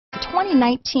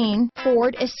2019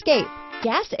 Ford Escape.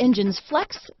 Gas engines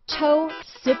flex, tow,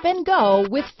 sip and go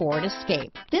with Ford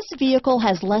Escape. This vehicle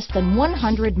has less than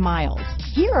 100 miles.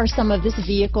 Here are some of this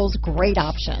vehicle's great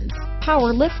options: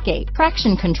 power liftgate,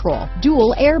 traction control,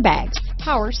 dual airbags,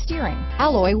 power steering,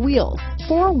 alloy wheels,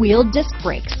 four-wheel disc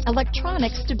brakes,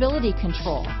 electronic stability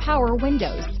control, power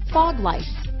windows, fog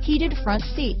lights, heated front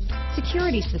seats,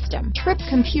 security system, trip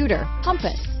computer,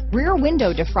 compass, rear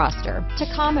window defroster,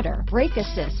 tachometer, brake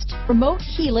assist, remote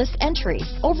keyless entry,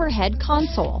 overhead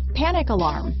console, panic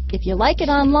alarm. If you like it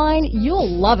online, you'll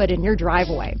love it in your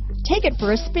driveway. Take it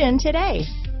for a spin today.